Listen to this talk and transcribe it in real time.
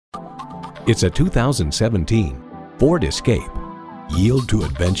It's a 2017 Ford Escape. Yield to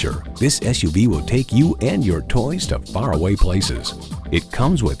adventure. This SUV will take you and your toys to faraway places. It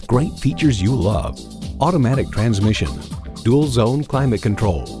comes with great features you love. Automatic transmission, dual zone climate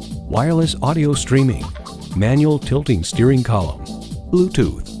control, wireless audio streaming, manual tilting steering column,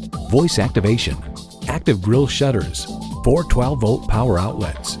 Bluetooth, voice activation, active grille shutters, 4 12-volt power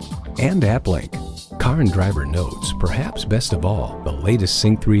outlets, and AppLink. Car and Driver notes, perhaps best of all, the latest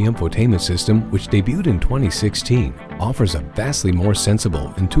Sync 3 infotainment system, which debuted in 2016, offers a vastly more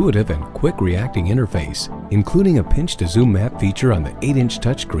sensible, intuitive, and quick-reacting interface, including a pinch-to-zoom map feature on the 8-inch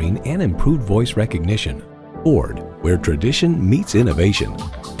touchscreen and improved voice recognition. Ford, where tradition meets innovation.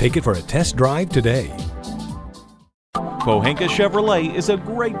 Take it for a test drive today. Pohanka Chevrolet is a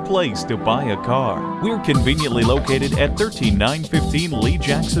great place to buy a car. We're conveniently located at 13915 Lee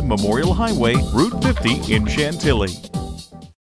Jackson Memorial Highway, Route 50 in Chantilly.